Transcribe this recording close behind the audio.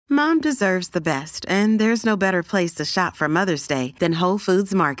Mom deserves the best, and there's no better place to shop for Mother's Day than Whole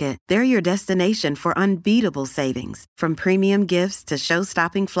Foods Market. They're your destination for unbeatable savings, from premium gifts to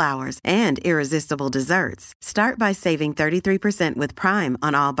show-stopping flowers and irresistible desserts. Start by saving 33% with Prime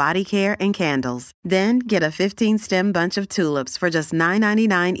on all body care and candles. Then get a 15-stem bunch of tulips for just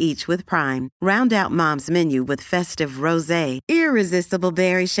 $9.99 each with Prime. Round out Mom's menu with festive rosé, irresistible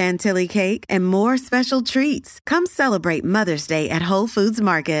berry chantilly cake, and more special treats. Come celebrate Mother's Day at Whole Foods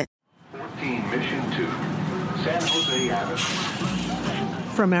Market. 14 Mission 2, San Jose Avenue.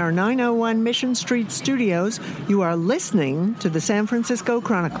 From our 901 Mission Street studios, you are listening to the San Francisco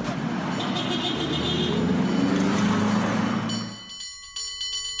Chronicle.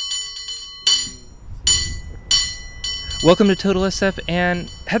 Welcome to Total SF, and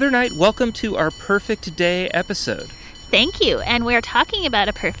Heather Knight, welcome to our Perfect Day episode. Thank you, and we're talking about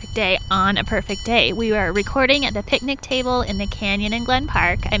a perfect day on a perfect day. We are recording at the picnic table in the canyon in Glen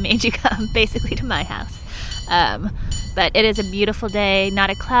Park. I made you come basically to my house. But it is a beautiful day, not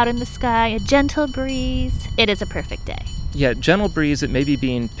a cloud in the sky, a gentle breeze. It is a perfect day. Yeah, gentle breeze. It may be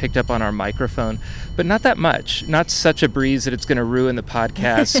being picked up on our microphone, but not that much. Not such a breeze that it's going to ruin the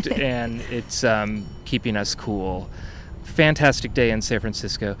podcast, and it's keeping us cool. Fantastic day in San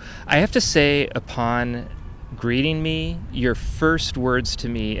Francisco. I have to say, upon greeting me, your first words to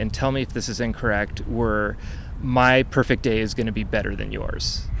me, and tell me if this is incorrect, were, my perfect day is going to be better than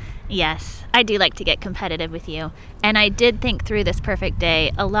yours. Yes, I do like to get competitive with you. And I did think through this perfect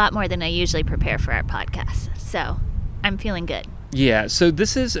day a lot more than I usually prepare for our podcast. So I'm feeling good. Yeah, so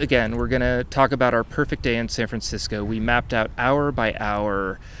this is, again, we're going to talk about our perfect day in San Francisco. We mapped out hour by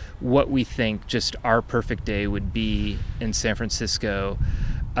hour what we think just our perfect day would be in San Francisco.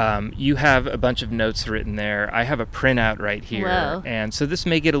 You have a bunch of notes written there. I have a printout right here. Whoa. And so this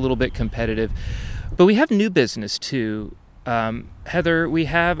may get a little bit competitive. But we have new business, too. Heather, we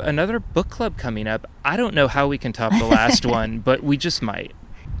have another book club coming up. I don't know how we can top the last one, but we just might.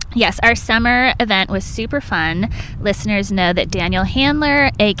 Yes, our summer event was super fun. Listeners know that Daniel Handler,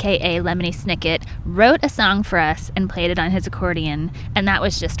 a.k.a. Lemony Snicket, wrote a song for us and played it on his accordion, and that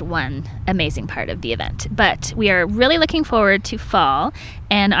was just one amazing part of the event. But we are really looking forward to fall,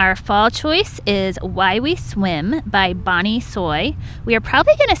 and our fall choice is Why We Swim by Bonnie Tsui. We are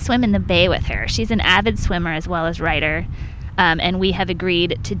probably going to swim in the bay with her. She's an avid swimmer as well as writer, and we have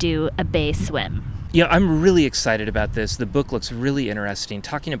agreed to do a bay swim. Yeah, I'm really excited about this. The book looks really interesting,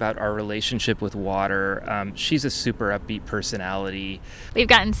 talking about our relationship with water. She's a super upbeat personality. We've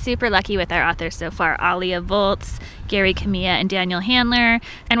gotten super lucky with our authors so far, Alia Volz, Gary Camilla, and Daniel Handler,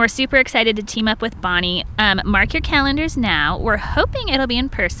 and we're super excited to team up with Bonnie. Mark your calendars now. We're hoping it'll be in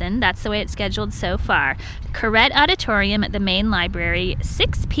person. That's the way it's scheduled so far. Corrette Auditorium at the main library,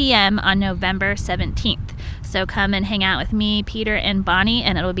 6 p.m. on November 17th. So come and hang out with me, Peter, and Bonnie,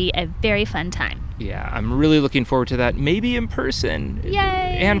 and it'll be a very fun time. Yeah, I'm really looking forward to that. Maybe in person. Yay!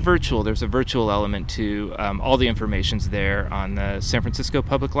 And virtual. There's a virtual element to all the information's there on the San Francisco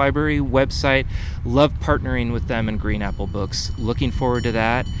Public Library website. Love partnering with them and Green Apple Books. Looking forward to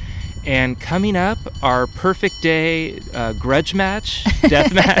that. And coming up, our perfect day grudge match,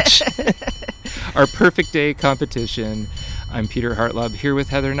 death match, our perfect day competition. I'm Peter Hartlaub here with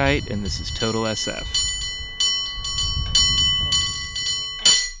Heather Knight, and this is Total SF.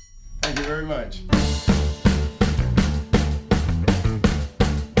 Thank you very much.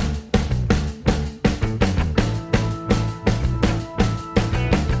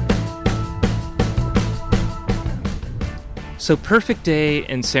 So perfect day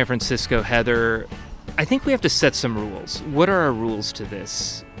in San Francisco, Heather. I think we have to set some rules. What are our rules to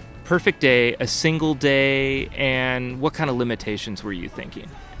this? Perfect day, a single day, and what kind of limitations were you thinking?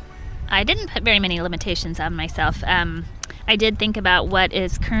 I didn't put very many limitations on myself. I did think about what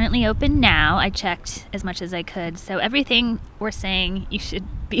is currently open now. I checked as much as I could. So everything we're saying you should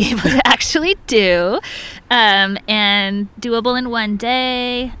be able to actually do, and doable in one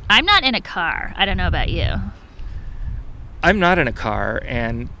day. I'm not in a car. I don't know about you. I'm not in a car,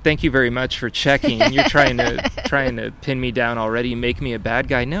 and thank you very much for checking. You're trying to pin me down already, make me a bad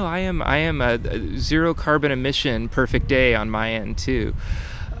guy. No, I am a zero carbon emission perfect day on my end too.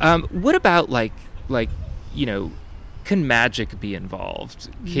 What about like can magic be involved?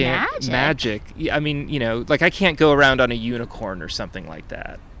 Magic? I mean, I can't go around on a unicorn or something like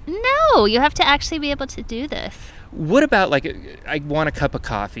that. No, you have to actually be able to do this. What about, I want a cup of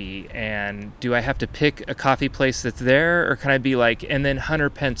coffee, and do I have to pick a coffee place that's there, or can I be and then Hunter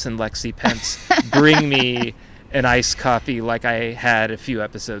Pence and Lexi Pence bring me an iced coffee like I had a few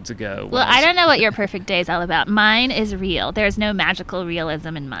episodes ago? Well, I don't know what your perfect day is all about. Mine is real. There's no magical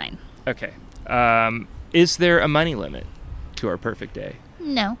realism in mine. Okay. Is there a money limit to our perfect day?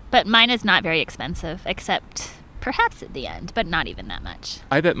 No, but mine is not very expensive, except perhaps at the end, but not even that much.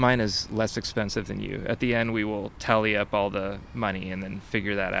 I bet mine is less expensive than you. At the end, we will tally up all the money and then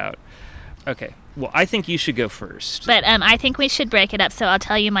figure that out. Okay. Well, I think you should go first. But I think we should break it up. So I'll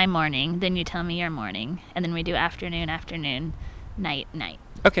tell you my morning, then you tell me your morning, and then we do afternoon, night.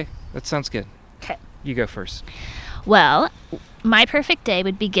 Okay. That sounds good. Okay. You go first. Well, my perfect day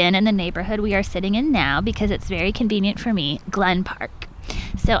would begin in the neighborhood we are sitting in now because it's very convenient for me, Glen Park.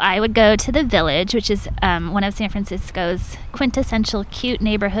 So I would go to the Village, which is one of San Francisco's quintessential cute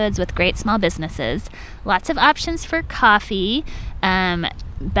neighborhoods with great small businesses. Lots of options for coffee.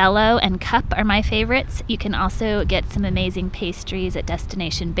 Bello and Cup are my favorites. You can also get some amazing pastries at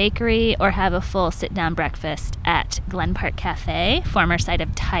Destination Bakery or have a full sit-down breakfast at Glen Park Cafe, former site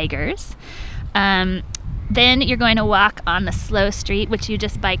of Tigers. Then you're going to walk on the slow street, which you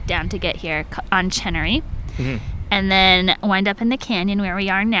just biked down to get here, on Chenery. Mm-hmm. And then wind up in the canyon where we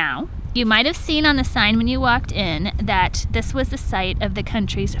are now. You might have seen on the sign when you walked in that this was the site of the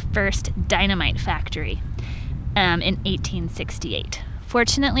country's first dynamite factory in 1868.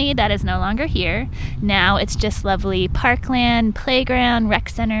 Fortunately, that is no longer here. Now it's just lovely parkland, playground, rec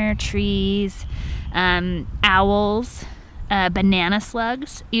center, trees, owls, banana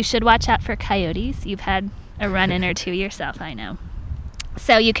slugs. You should watch out for coyotes. You've had a run-in or two yourself, I know.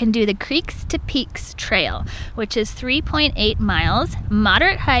 So you can do the Creeks to Peaks Trail, which is 3.8 miles,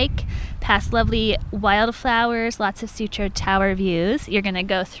 moderate hike, past lovely wildflowers, lots of Sutro Tower views. You're going to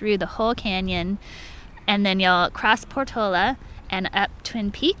go through the whole canyon, and then you'll cross Portola and up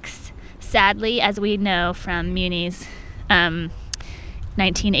Twin Peaks. Sadly, as we know from Muni's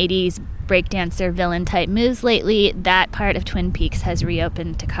 1980s breakdancer villain type moves lately, that part of Twin Peaks has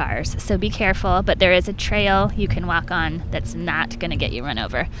reopened to cars. So be careful, but there is a trail you can walk on that's not going to get you run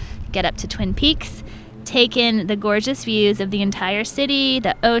over. Get up to Twin Peaks, take in the gorgeous views of the entire city,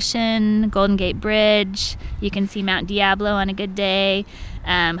 the ocean, Golden Gate Bridge. You can see Mount Diablo on a good day.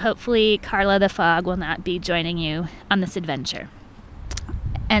 Hopefully Carla the Fog will not be joining you on this adventure.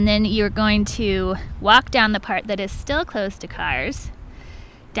 And then you're going to walk down the part that is still closed to cars,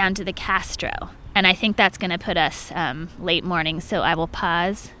 down to the Castro. And I think that's going to put us late morning, so I will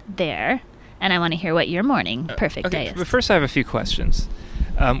pause there. And I want to hear what your morning perfect day is. But first I have a few questions.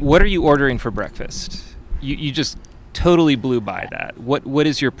 What are you ordering for breakfast? You just totally blew by that. What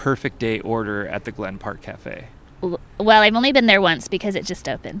is your perfect day order at the Glen Park Cafe? Well, I've only been there once because it just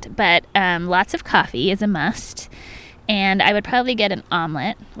opened. But lots of coffee is a must. And I would probably get an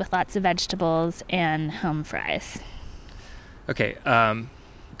omelet with lots of vegetables and home fries. Okay,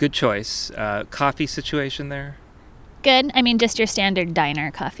 good choice. Coffee situation there? Good. I mean, just your standard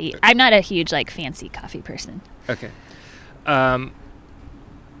diner coffee. I'm not a huge, fancy coffee person. Okay.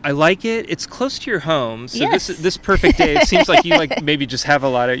 I like it. It's close to your home. So yes. This perfect day, it seems like you maybe just have a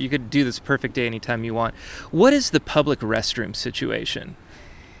lot of, you could do this perfect day anytime you want. What is the public restroom situation?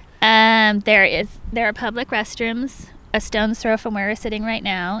 There are public restrooms a stone's throw from where we're sitting right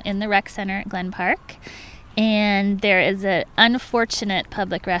now in the rec center at Glen Park. And there is an unfortunate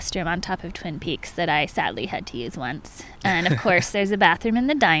public restroom on top of Twin Peaks that I sadly had to use once. And, of course, there's a bathroom in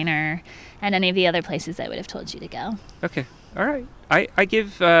the diner and any of the other places I would have told you to go. Okay. All right. I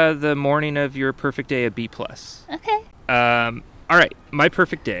give the morning of your perfect day a B+. Okay. All right. My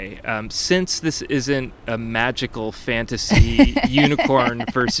perfect day. Since this isn't a magical fantasy unicorn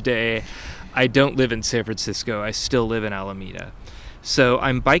first day, I don't live in San Francisco. I still live in Alameda. So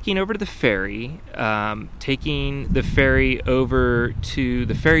I'm biking over to the ferry, taking the ferry over to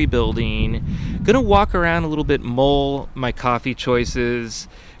the ferry building, going to walk around a little bit, mull my coffee choices,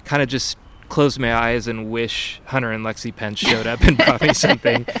 kind of just close my eyes and wish Hunter and Lexi Pence showed up and brought me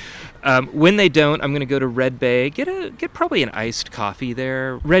something. When they don't, I'm going to go to Red Bay, get probably an iced coffee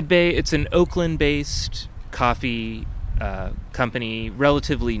there. Red Bay, it's an Oakland-based coffee company,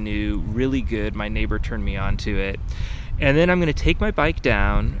 relatively new, really good. My neighbor turned me on to it. And then I'm going to take my bike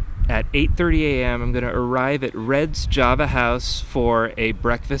down at 8:30 a.m. I'm going to arrive at Red's Java House for a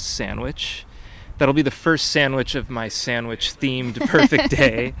breakfast sandwich. That'll be the first sandwich of my sandwich-themed perfect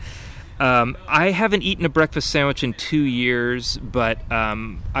day. I haven't eaten a breakfast sandwich in 2 years, but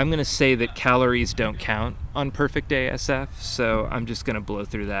I'm going to say that calories don't count on perfect day SF, so I'm just going to blow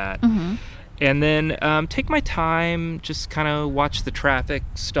through that. Mm-hmm. And then take my time, just kind of watch the traffic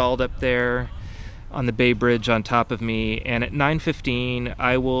stalled up there on the Bay Bridge on top of me, and at 9:15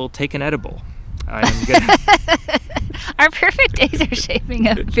 I will take an edible. I'm gonna Our perfect days are shaping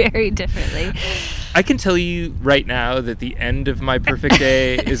up very differently. I can tell you right now that the end of my perfect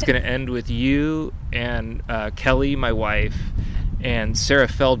day is going to end with you and Kelly, my wife, and Sarah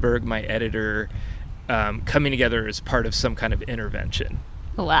Feldberg, my editor, coming together as part of some kind of intervention.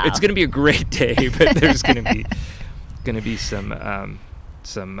 Wow. It's going to be a great day, but there's going to be some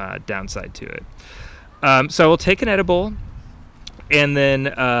downside to it. So I will take an edible and then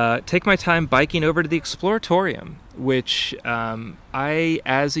take my time biking over to the Exploratorium, which I,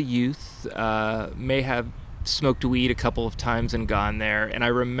 as a youth, may have smoked weed a couple of times and gone there, and I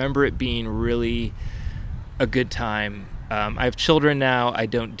remember it being really a good time. I have children now. I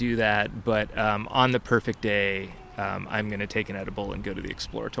don't do that, but on the perfect day, I'm going to take an edible and go to the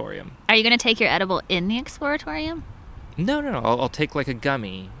Exploratorium. Are you going to take your edible in the Exploratorium? No. I'll take like a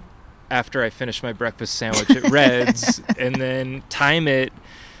gummy after I finish my breakfast sandwich at Red's and then time it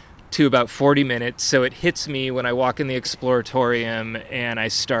to about 40 minutes so it hits me when I walk in the Exploratorium and I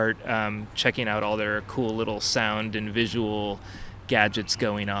start checking out all their cool little sound and visual gadgets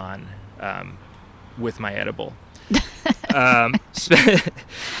going on with my edible. I'm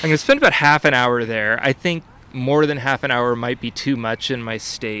going to spend about half an hour there. I think more than half an hour might be too much in my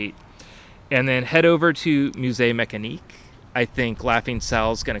state. And then head over to Musée Mécanique. I think Laughing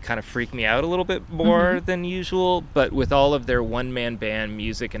Sal's going to kind of freak me out a little bit more than usual, but with all of their one-man band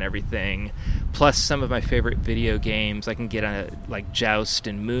music and everything, plus some of my favorite video games, I can get on like Joust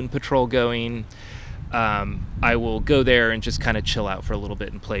and Moon Patrol going. I will go there and just kind of chill out for a little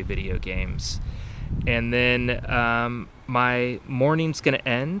bit and play video games. And then my morning's going to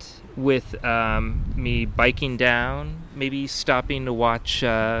end with me biking down, maybe stopping to watch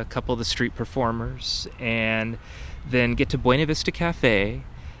a couple of the street performers, and then get to Buena Vista Cafe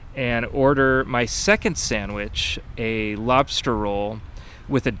and order my second sandwich, a lobster roll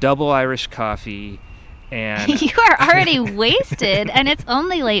with a double Irish coffee. And you are already wasted, and it's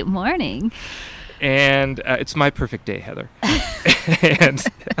only late morning. And it's my perfect day, Heather. And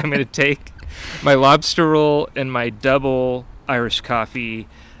I'm going to take my lobster roll and my double Irish coffee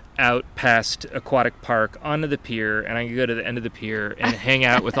out past Aquatic Park onto the pier, and I can go to the end of the pier and hang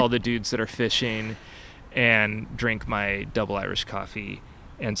out with all the dudes that are fishing and drink my double Irish coffee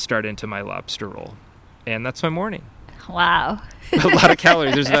and start into my lobster roll. And that's my morning. Wow. A lot of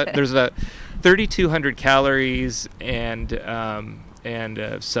calories. There's about 3,200 calories and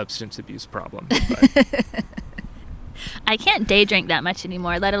a substance abuse problem. I can't day drink that much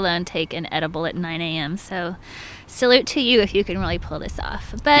anymore, let alone take an edible at 9 a.m. So salute to you if you can really pull this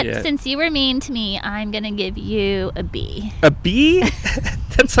off. But since you were mean to me, I'm going to give you a B. A B?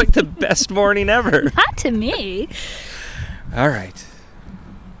 That's like the best morning ever. Not to me. All right.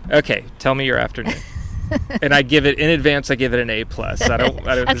 Okay, tell me your afternoon. And I give it, in advance, I give it an A+. I don't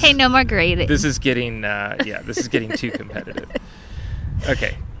okay, no more grading. This is getting, this is getting too competitive.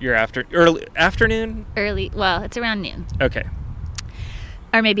 Okay, your afternoon? Early, well, it's around noon. Okay.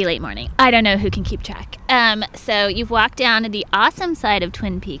 Or maybe late morning. I don't know who can keep track. So you've walked down to the awesome side of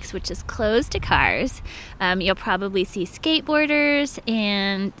Twin Peaks, which is closed to cars. You'll probably see skateboarders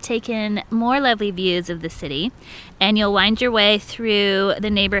and take in more lovely views of the city. And you'll wind your way through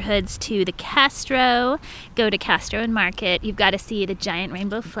the neighborhoods to the Castro, go to Castro and Market. You've got to see the giant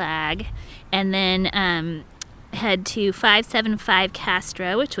rainbow flag. And then head to 575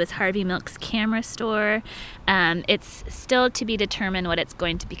 Castro, which was Harvey Milk's camera store. It's still to be determined what it's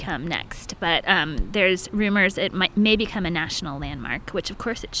going to become next, but there's rumors it may become a national landmark, which of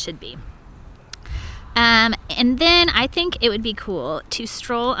course it should be. And then I think it would be cool to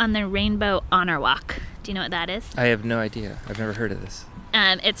stroll on the Rainbow Honor Walk. Do you know what that is? I have no idea. I've never heard of this.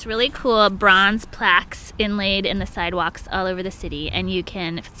 It's really cool, bronze plaques inlaid in the sidewalks all over the city, and you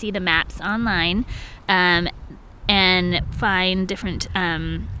can see the maps online and find different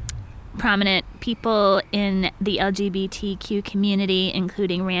prominent people in the LGBTQ community,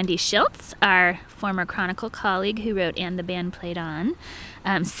 including Randy Shilts, our former Chronicle colleague who wrote And the Band Played On,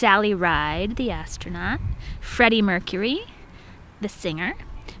 Sally Ride, the astronaut, Freddie Mercury, the singer,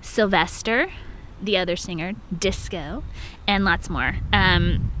 Sylvester, the other singer, Disco, and lots more.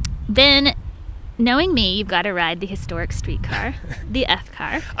 Then, knowing me, you've got to ride the historic streetcar, the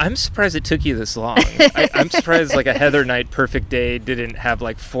F-car. I'm surprised it took you this long. I'm surprised like a Heather Night Perfect Day didn't have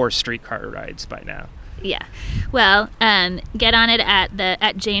like 4 streetcar rides by now. Yeah. Well, get on it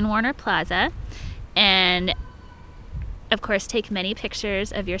at Jane Warner Plaza, and of course take many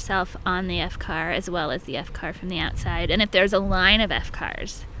pictures of yourself on the F-car as well as the F-car from the outside. And if there's a line of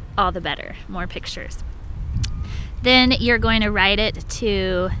F-cars, all the better, more pictures. Then you're going to ride it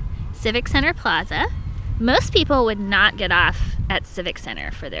to Civic Center Plaza. Most people would not get off at Civic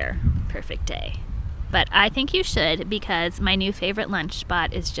Center for their perfect day, but I think you should, because my new favorite lunch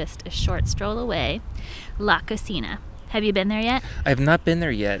spot is just a short stroll away, La Cocina. Have you been there yet? I have not been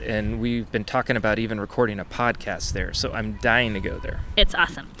there yet, and we've been talking about even recording a podcast there, so I'm dying to go there. It's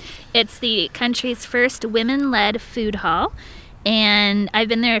awesome. It's the country's first women-led food hall, And I've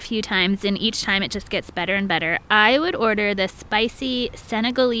been there a few times, and each time it just gets better and better. I would order the spicy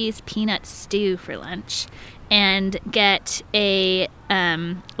Senegalese peanut stew for lunch and get a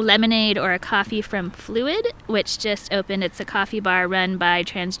lemonade or a coffee from Fluid, which just opened. It's a coffee bar run by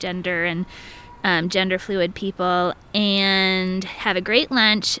transgender and gender fluid people, and have a great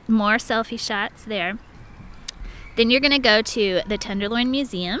lunch. More selfie shots there. Then you're going to go to the Tenderloin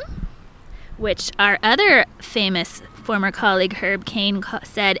Museum, which our other famous former colleague Herb Caen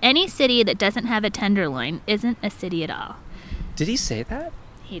said, any city that doesn't have a tenderloin isn't a city at all. Did he say that?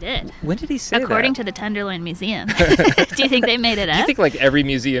 He did. When did he say that? According to the Tenderloin Museum. Do you think they made it up? Do you think like every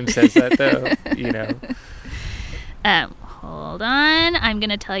museum says that though? You know. Hold on. I'm going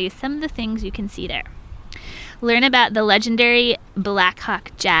to tell you some of the things you can see there. Learn about the legendary Black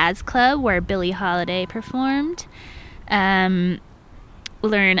Hawk Jazz Club where Billie Holiday performed. Learn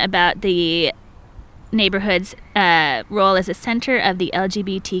about the neighborhood's role as a center of the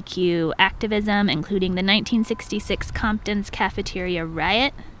LGBTQ activism, including the 1966 Compton's cafeteria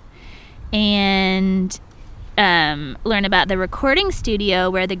riot. And learn about the recording studio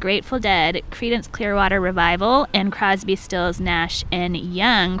where the Grateful Dead, Creedence Clearwater Revival, and Crosby, Stills, Nash and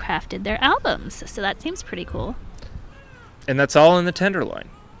Young crafted their albums. So that seems pretty cool. And that's all in the Tenderloin?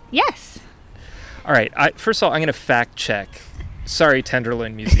 Yes. All right. First of all, I'm going to fact check. Sorry,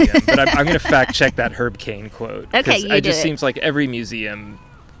 Tenderloin Museum, but I'm going to fact check that Herb Caen quote. Okay, you do it just it. seems like every museum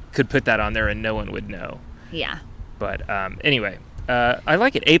could put that on there and no one would know. Yeah. But anyway, I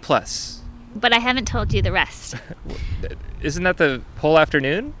like it. A+. But I haven't told you the rest. Isn't that the whole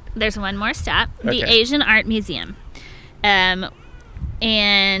afternoon? There's one more stop. The Okay. Asian Art Museum.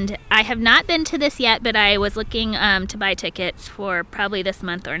 And I have not been to this yet, but I was looking to buy tickets for probably this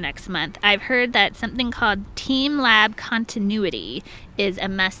month or next month. I've heard that something called Team Lab Continuity is a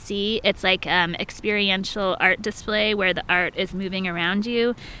must-see. It's like experiential art display where the art is moving around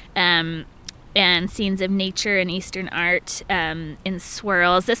you. And scenes of nature and Eastern art in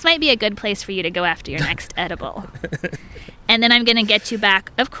swirls. This might be a good place for you to go after your next edible. And then I'm going to get you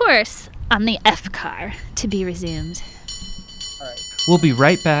back, of course, on the F car to be resumed. We'll be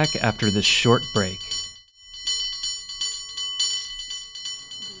right back after this short break.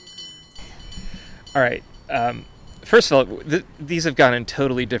 All right. First of all, these have gone in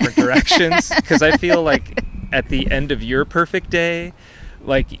totally different directions because I feel like at the end of your perfect day,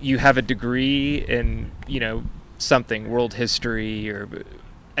 like you have a degree in, something, world history, or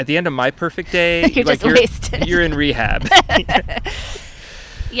at the end of my perfect day, You're like just wasted. You're in rehab.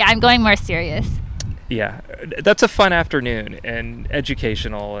 Yeah, I'm going more serious. Yeah, that's a fun afternoon and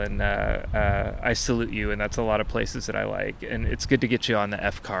educational, and I salute you, and that's a lot of places that I like, and it's good to get you on the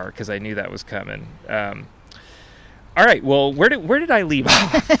F car because I knew that was coming. All right, well, where did I leave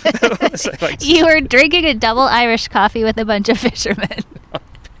off? You were drinking a double Irish coffee with a bunch of fishermen.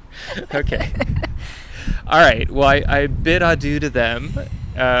 Okay. All right, well, I bid adieu to them,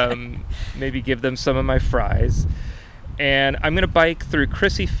 maybe give them some of my fries. And I'm going to bike through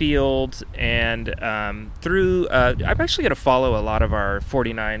Crissy Field and through... I'm actually going to follow a lot of our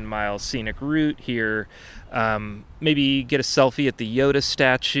 49-mile scenic route here. Maybe get a selfie at the Yoda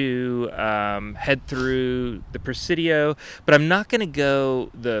statue, head through the Presidio. But I'm not going to go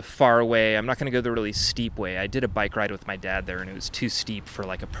the far way. I'm not going to go the really steep way. I did a bike ride with my dad there, and it was too steep for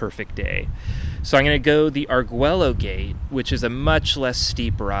like a perfect day. So I'm going to go the Arguello Gate, which is a much less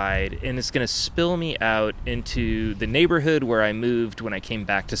steep ride, and it's going to spill me out into the neighborhood where I moved when I came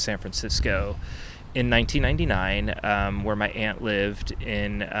back to San Francisco in 1999, where my aunt lived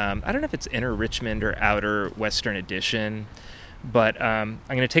in, I don't know if it's Inner Richmond or Outer Western Addition, but I'm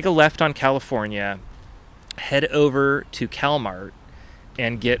going to take a left on California, head over to Calmart,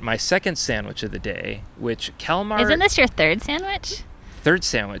 and get my second sandwich of the day, which Calmart... Isn't this your third sandwich? Third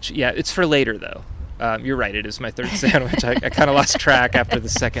sandwich. Yeah, it's for later, though. You're right, it is my third sandwich. I kind of lost track after the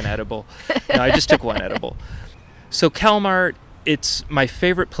second edible. No, I just took one edible. So Calmart, it's my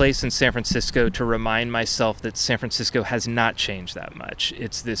favorite place in San Francisco to remind myself that San Francisco has not changed that much.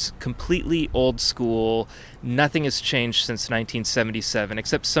 It's this completely old school, nothing has changed since 1977,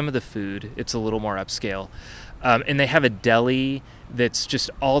 except some of the food. It's a little more upscale. And they have a deli that's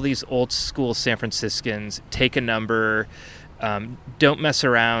just all these old school San Franciscans take a number... don't mess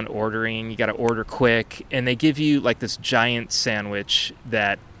around ordering. You got to order quick. And they give you like this giant sandwich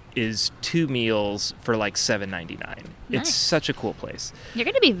that is 2 meals for like $7.99. Nice. It's such a cool place. You're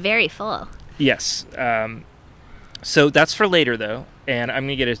going to be very full. Yes. So that's for later, though. And I'm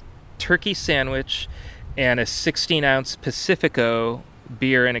going to get a turkey sandwich and a 16-ounce Pacifico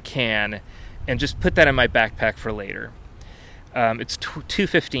beer in a can and just put that in my backpack for later. It's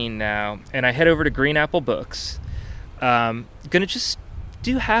 2:15 now, and I head over to Green Apple Books. Gonna just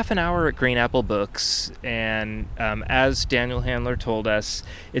do half an hour at Green Apple Books, and as Daniel Handler told us,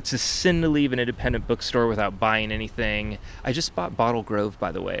 it's a sin to leave an independent bookstore without buying anything. I just bought Bottle Grove,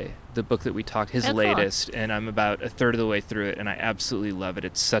 by the way, the book that we talked, his latest, and I'm about a third of the way through it, and I absolutely love it.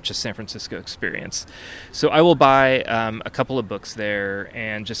 It's such a San Francisco experience. So I will buy a couple of books there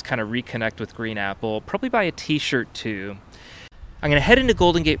and just kind of reconnect with Green Apple, probably buy a t-shirt too. I'm going to head into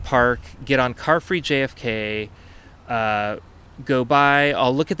Golden Gate Park, get on Car Free JFK, go by,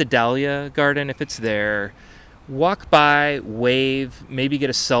 I'll look at the Dahlia Garden if it's there, walk by, wave, maybe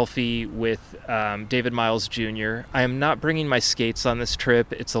get a selfie with David Miles Jr. I am not bringing my skates on this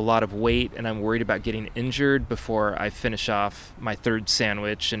trip. It's a lot of weight, and I'm worried about getting injured before I finish off my third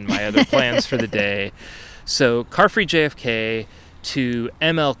sandwich and my other plans for the day. So Car Free JFK to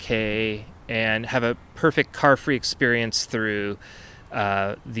MLK and have a perfect car-free experience through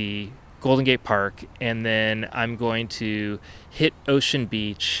the Golden Gate Park, and then I'm going to hit Ocean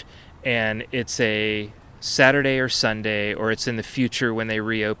Beach, and it's a Saturday or Sunday, or it's in the future when they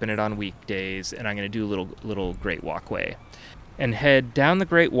reopen it on weekdays, and I'm going to do a little Great Walkway and head down the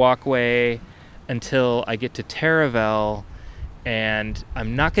Great Walkway until I get to Taravel, and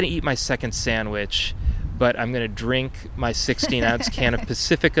I'm not going to eat my second sandwich, but I'm going to drink my 16-ounce can of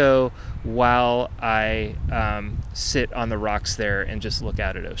Pacifico while I sit on the rocks there and just look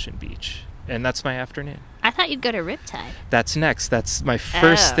out at Ocean Beach. And that's my afternoon. I thought you'd go to Riptide. That's next. That's my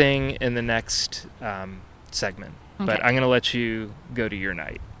first thing in the next segment. Okay. But I'm going to let you go to your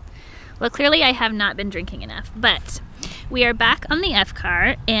night. Well, clearly I have not been drinking enough, but we are back on the F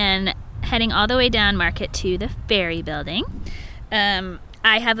car and heading all the way down Market to the Ferry Building.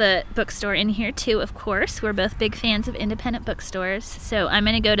 I have a bookstore in here too, of course. We're both big fans of independent bookstores, so I'm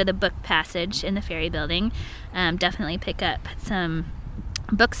going to go to the Book Passage in the Ferry Building. Definitely pick up some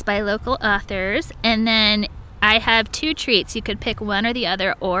books by local authors, and then I have two treats. You could pick one or the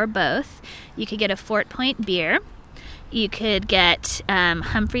other or both. You could get a Fort Point beer. You could get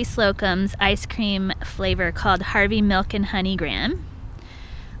Humphrey Slocum's ice cream flavor called Harvey Milk and Honey Graham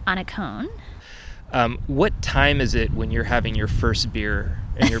on a cone. What time is it when you're having your first beer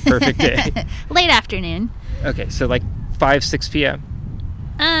in your perfect day? Late afternoon. Okay, so like 5, 6 p.m.?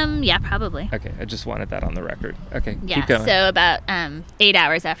 Yeah, probably. Okay, I just wanted that on the record. Okay, yeah, keep going. So about 8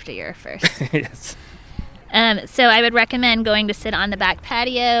 hours after your first. Yes. So I would recommend going to sit on the back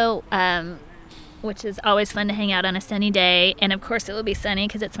patio, which is always fun to hang out on a sunny day. And of course it will be sunny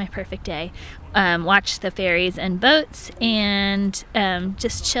because it's my perfect day. Watch the ferries and boats and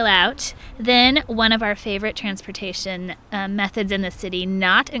just chill out. Then one of our favorite transportation methods in the city,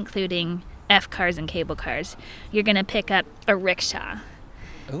 not including F cars and cable cars, you're going to pick up a rickshaw.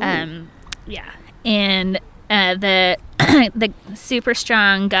 Yeah. And the the super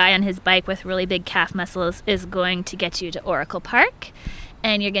strong guy on his bike with really big calf muscles is going to get you to Oracle Park,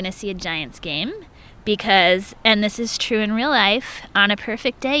 and you're going to see a Giants game because, and this is true in real life, on a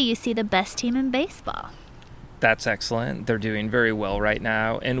perfect day you see the best team in baseball. That's excellent. They're doing very well right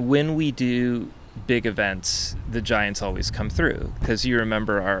now. And when we do big events, the Giants always come through, because you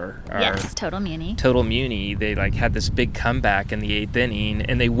remember our yes, Total Muni. Total Muni, they like had this big comeback in the 8th inning,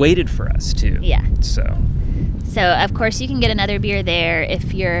 and they waited for us too. Yeah. So of course you can get another beer there.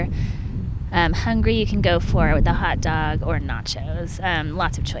 If you're hungry, you can go for it with a hot dog or nachos.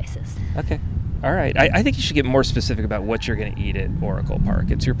 Lots of choices. Okay. All right. I think you should get more specific about what you're going to eat at Oracle Park.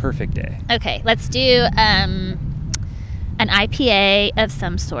 It's your perfect day. Okay. Let's do an IPA of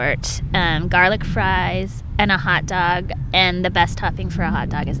some sort, garlic fries, and a hot dog. And the best topping for a hot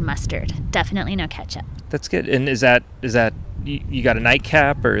dog is mustard. Definitely no ketchup. That's good. And is that you got a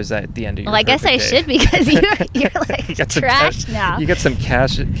nightcap, or is that at the end of your Well, I guess I should, because you're like you trash now. You got some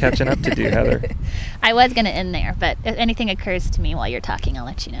catching up to do, Heather. I was going to end there, but if anything occurs to me while you're talking, I'll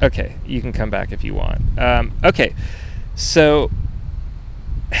let you know. Okay, you can come back if you want. Okay, so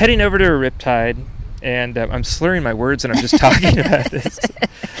heading over to a Riptide, and I'm slurring my words and I'm just talking about this.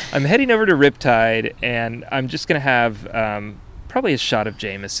 I'm heading over to Riptide, and I'm just going to have probably a shot of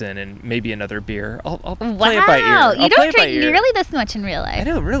Jameson and maybe another beer. I'll play it by ear. Wow, you don't drink nearly this much in real life. I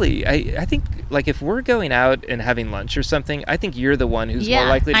know, really. I think, like, if we're going out and having lunch or something, I think you're the one who's more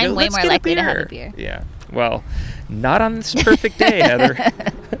likely to go, I'm way let's more get likely a beer. to have a beer. Yeah. Well, not on this perfect day, Heather.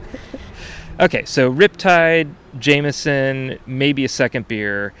 Okay, so Riptide, Jameson, maybe a second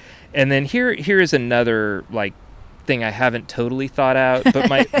beer. And then here is another, like, thing I haven't totally thought out, but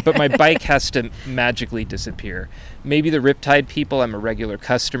my bike has to magically disappear. Maybe the Riptide people, I'm a regular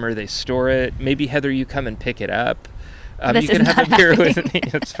customer, they store it. Maybe, Heather, you come and pick it up. You can have a beer with me.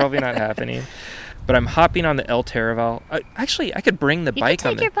 It's probably not happening. But I'm hopping on the El Taraval. Actually, I could bring the bike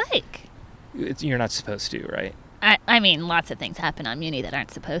on the... You can take your bike. You're not supposed to, right? I mean, lots of things happen on Muni that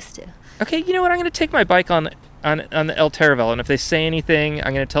aren't supposed to. Okay, you know what? I'm going to take my bike on the El Taravel, and if they say anything,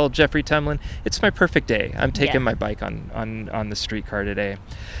 I'm going to tell Jeffrey Tumlin it's my perfect day. I'm taking my bike on the streetcar today.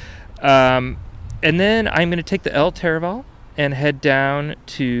 And then I'm going to take the El Taravel and head down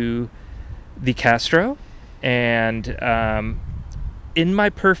to the Castro. And in my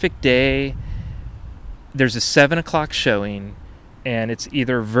perfect day, there's a 7 o'clock showing, and it's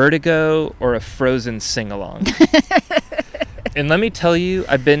either Vertigo or a Frozen sing-along. And let me tell you,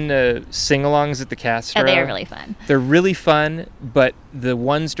 I've been to sing-alongs at the Castro. Oh, they're really fun. They're really fun, but the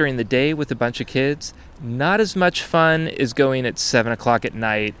ones during the day with a bunch of kids, not as much fun as going at 7 o'clock at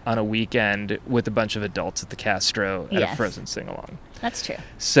night on a weekend with a bunch of adults at the Castro at a Frozen sing-along. That's true.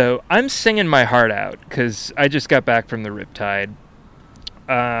 So I'm singing my heart out because I just got back from the Riptide.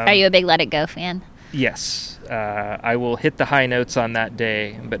 Are you a big Let It Go fan? Yes. I will hit the high notes on that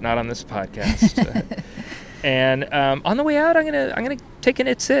day, but not on this podcast. And on the way out, I'm gonna take an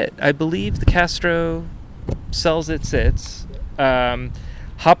It's It. I believe the Castro sells It's It's.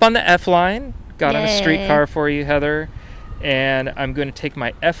 Hop on the F line. Got on a streetcar for you, Heather. And I'm going to take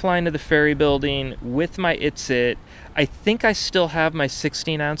my F line to the ferry building with my It's It. I think I still have my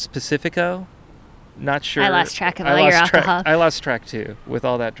 16-ounce Pacifico. Not sure. I lost track of all your alcohol. I lost track too with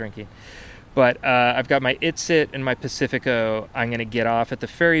all that drinking. But I've got my It's It and my Pacifico. I'm going to get off at the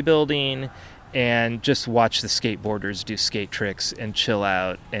ferry building and just watch the skateboarders do skate tricks and chill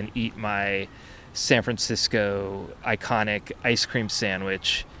out and eat my San Francisco iconic ice cream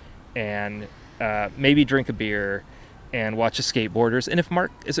sandwich and maybe drink a beer and watch the skateboarders. And if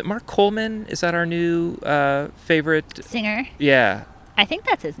Mark Coleman? Is that our new favorite singer? Yeah. I think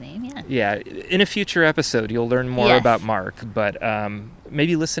that's his name, yeah. Yeah. In a future episode, you'll learn more about Mark, but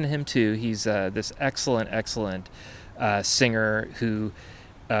maybe listen to him too. He's this excellent singer who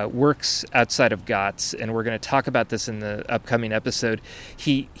works outside of GOTS, and we're going to talk about this in the upcoming episode.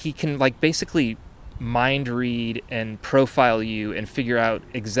 He can basically mind read and profile you and figure out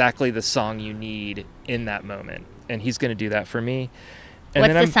exactly the song you need in that moment. And he's going to do that for me. And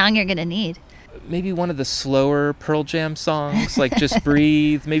what's the song you're going to need? Maybe one of the slower Pearl Jam songs, like Just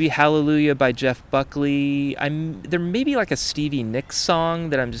Breathe, maybe Hallelujah by Jeff Buckley. There may be like a Stevie Nicks song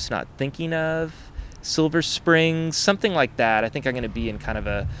that I'm just not thinking of. Silver Springs, something like that. I think I'm going to be in kind of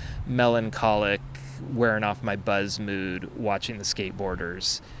a melancholic, wearing off my buzz mood watching the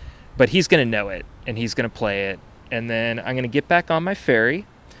skateboarders. But he's going to know it, and he's going to play it. And then I'm going to get back on my ferry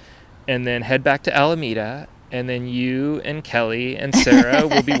and then head back to Alameda. And then you and Kelly and Sarah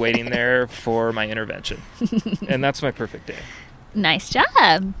will be waiting there for my intervention. And that's my perfect day. Nice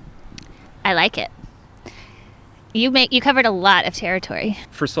job. I like it. You covered a lot of territory.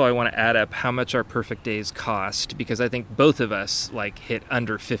 First of all, I want to add up how much our perfect days cost, because I think both of us hit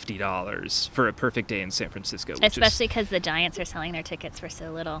under $50 for a perfect day in San Francisco. Especially because the Giants are selling their tickets for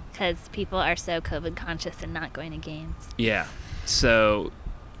so little, because people are so COVID conscious and not going to games. Yeah. So,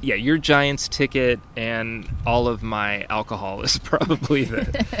 yeah, your Giants ticket and all of my alcohol is probably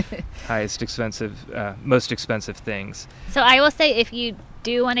the most expensive things. So I will say, if you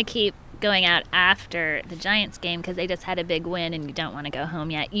do want to keep going out after the Giants game because they just had a big win and you don't want to go home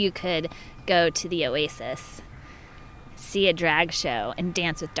yet, you could go to the Oasis, see a drag show, and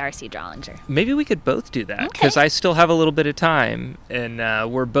dance with Darcy Drollinger. Maybe we could both do that, because I still have a little bit of time, and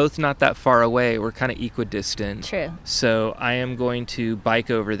we're both not that far away. We're kind of equidistant. True. So I am going to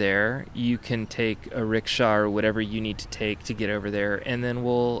bike over there. You can take a rickshaw or whatever you need to take to get over there, and then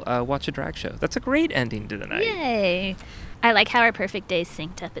we'll watch a drag show. That's a great ending to the night. Yay. I like how our perfect days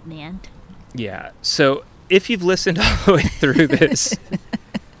synced up at the end. Yeah. So if you've listened all the way through this,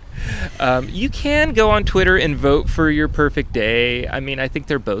 you can go on Twitter and vote for your perfect day. I mean, I think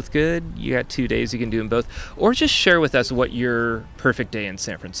they're both good. You got 2 days, you can do them both. Or just share with us what your perfect day in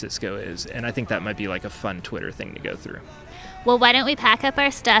San Francisco is. And I think that might be like a fun Twitter thing to go through. Well, why don't we pack up our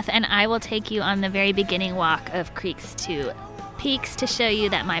stuff, and I will take you on the very beginning walk of Creeks to Peaks to show you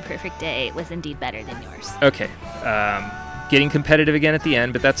that my perfect day was indeed better than yours. Okay. Getting competitive again at the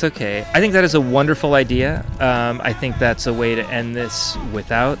end, but that's okay. I think that is a wonderful idea. I think that's a way to end this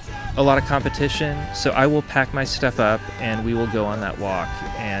without a lot of competition. So I will pack my stuff up and we will go on that walk.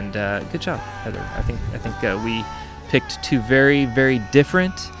 And good job, Heather. I think we picked 2 very, very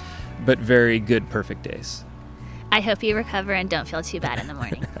different but very good perfect days. I hope you recover and don't feel too bad in the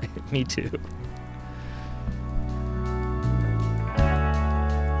morning. Me too.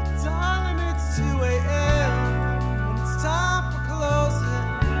 Darling, it's 2 a.m. It's time for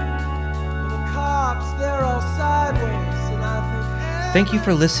closing. The cops, they're all sideways, and I think... Thank you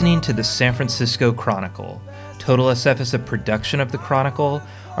for listening to the San Francisco Chronicle. Total SF is a production of the Chronicle.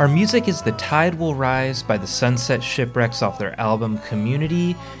 Our music is The Tide Will Rise by the Sunset Shipwrecks off their album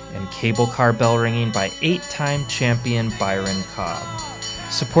Community, and Cable Car Bell Ringing by 8-time champion Byron Cobb.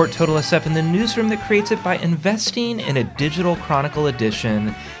 Support Total SF in the newsroom that creates it by investing in a digital Chronicle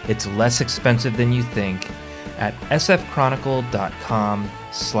edition. It's less expensive than you think at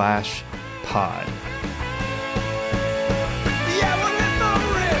sfchronicle.com/pod.